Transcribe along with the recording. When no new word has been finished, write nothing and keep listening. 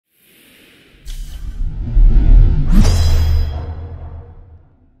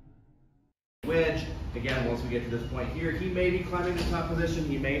we get to this point here, he may be climbing the top position,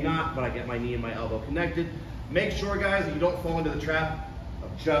 he may not, but I get my knee and my elbow connected. Make sure, guys, that you don't fall into the trap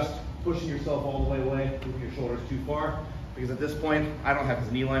of just pushing yourself all the way away, moving your shoulders too far, because at this point, I don't have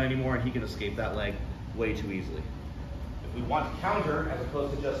his knee line anymore and he can escape that leg way too easily. If we want to counter, as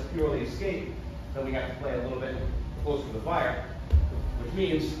opposed to just purely escape, then we have to play a little bit closer to the fire, which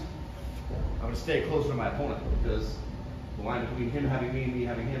means I'm going to stay closer to my opponent, because the line between him having me and me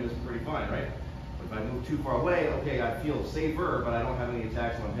having him is pretty fine, right? But if I move too far away, okay, I feel safer, but I don't have any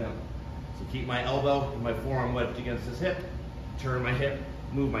attacks on him. So keep my elbow and my forearm wedged against his hip, turn my hip,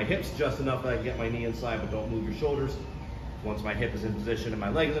 move my hips just enough that I can get my knee inside, but don't move your shoulders. Once my hip is in position and my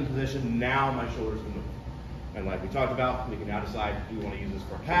leg is in position, now my shoulders can move. And like we talked about, we can now decide if we want to use this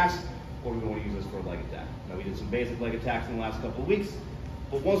for a pass or we want to use this for a leg attack. Now we did some basic leg attacks in the last couple of weeks,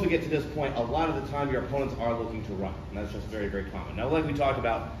 but once we get to this point, a lot of the time your opponents are looking to run, and that's just very, very common. Now, like we talked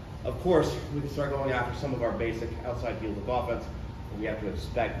about, of course, we can start going after some of our basic outside heel hook offense, but we have to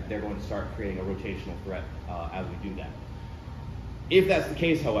expect that they're going to start creating a rotational threat as we do that. If that's the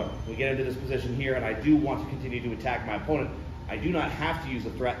case, however, we get into this position here and I do want to continue to attack my opponent, I do not have to use the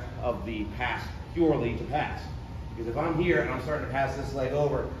threat of the pass purely to pass. Because if I'm here and I'm starting to pass this leg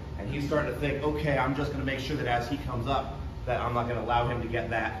over and he's starting to think, okay, I'm just going to make sure that as he comes up, that I'm not going to allow him to get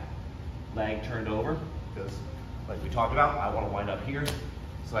that leg turned over, because like we talked about, I want to wind up here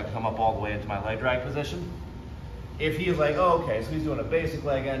so I can come up all the way into my leg drag position. If he is like, oh, okay, so he's doing a basic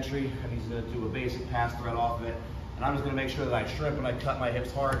leg entry and he's going to do a basic pass thread off of it, and I'm just going to make sure that I shrimp and I cut my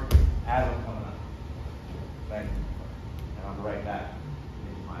hips hard as I'm coming up. Okay? And I'll go right back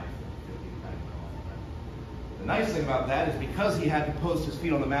into my 50 back. The nice thing about that is because he had to post his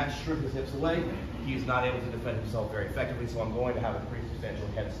feet on the mat, strip his hips away, he's not able to defend himself very effectively, so I'm going to have a pretty substantial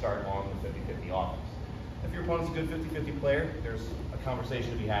head start on the 50-50 offense. If your opponent's a good 50-50 player, there's a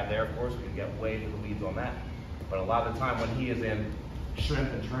conversation to be had there, of course. We can get way into the weeds on that. But a lot of the time when he is in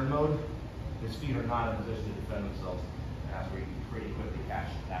shrimp and turn mode, his feet are not in a position to defend themselves, and that's where you can pretty quickly catch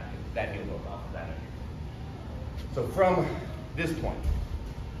that heel hook off of that entry. So from this point,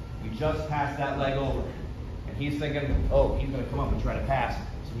 we just passed that leg over, and he's thinking, oh, he's going to come up and try to pass,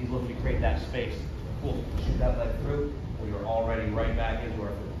 so he's looking to create that space. Cool, shoot that leg through, we are already right back into our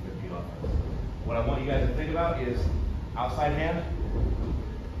 50-50 offense. What I want you guys to think about is outside hand,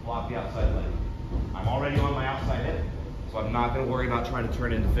 block the outside leg. I'm already on my outside hip, so I'm not going to worry about trying to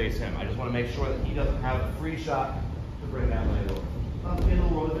turn in to face him. I just want to make sure that he doesn't have a free shot to bring that leg over. Not the end of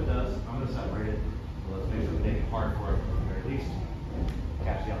the world if it does. I'm going to separate it. So let's make sure we make it hard for him at the very least.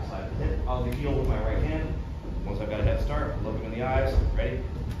 Catch the outside of the hip. I'll the heel with my right hand. Once I've got a head start, look him in the eyes. Ready?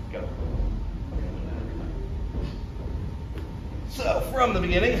 Go. So from the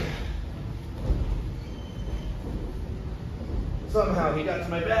beginning, somehow he got to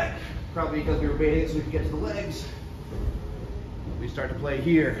my back. Probably because we were baiting it so we could get to the legs. We start to play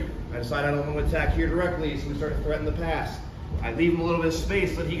here. I decide I don't want to attack here directly, so we start to threaten the pass. I leave him a little bit of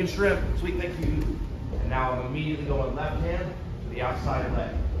space so that he can shrimp. Sweet, thank you. And now I'm immediately going left hand to the outside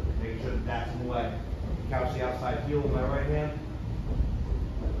leg, making sure that that's in the way. Couch the outside heel with my right hand.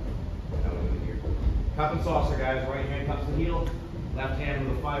 Now we're here. Cup and saucer, guys. Right hand cups the heel. Left hand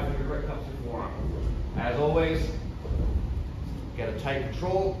with a 5-finger grip cups the forearm. As always, get a tight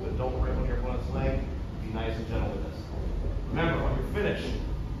control, but don't rip on your opponent's leg. Be nice and gentle with this. Remember, on your finish,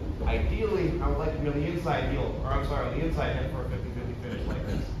 ideally, I would like to be on the inside heel, or I'm sorry, on the inside hip for a 50-50 finish like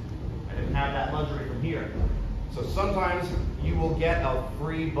this. I didn't have that luxury from here. So sometimes you will get a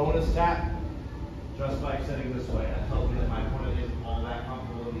free bonus tap just by sitting this way. That tells me that my opponent isn't all that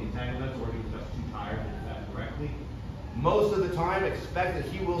comfortable in the entanglements, or he's just too tired to do that correctly. Most of the time, expect that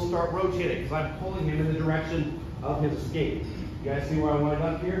he will start rotating, because I'm pulling him in the direction of his escape. You guys see where I wind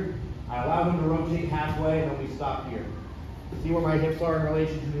up here? I allow him to rotate halfway, and then we stop here. See where my hips are in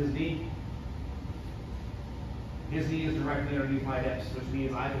relation to his knee? His knee is directly underneath my hips, which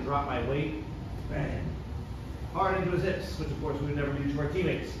means I can drop my weight, bang, hard into his hips, which of course we would never do to our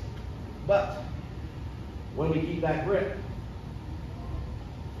teammates. But when we keep that grip,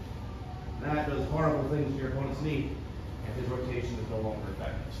 that does horrible things to your opponent's knee, and his rotation is no longer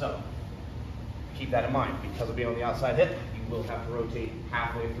effective. So keep that in mind. Because of being on the outside hip, you will have to rotate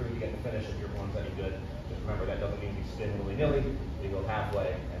halfway through to get the finish if your one's any good. Just remember, that doesn't mean you spin willy-nilly. You go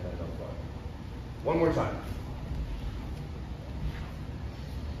halfway and then don't go. One more time.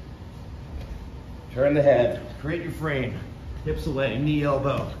 Turn the head, create your frame, hips away, knee,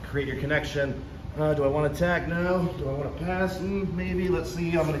 elbow, create your connection. Do I want to attack? No. Do I want to pass? Maybe. Let's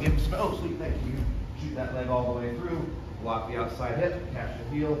see. I'm going to give him some, oh, sweet, thank you. Shoot that leg all the way through, block the outside hip, catch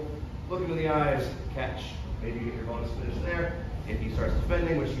the heel, look him in the eyes, catch. Maybe you get your bonus finish there. If he starts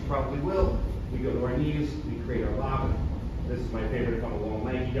defending, which he probably will, we go to our knees, we create our lock. This is my favorite if I'm a long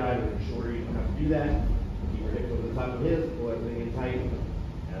lanky guy, with a shorter, you don't have to do that. Keep your hips over the top of his, pull everything in tight, and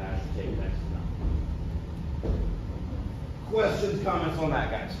that should take next to none. Questions, comments on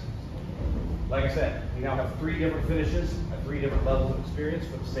that, guys? Like I said, we now have 3 different finishes at 3 different levels of experience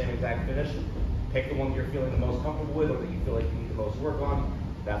for the same exact finish. Pick the one that you're feeling the most comfortable with or that you feel like you need the most work on.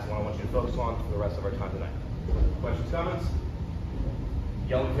 That's what I want you to focus on for the rest of our time tonight. Questions, comments?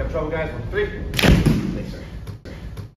 Yell if you have trouble, guys. 1, 2, 3. Thanks, sir.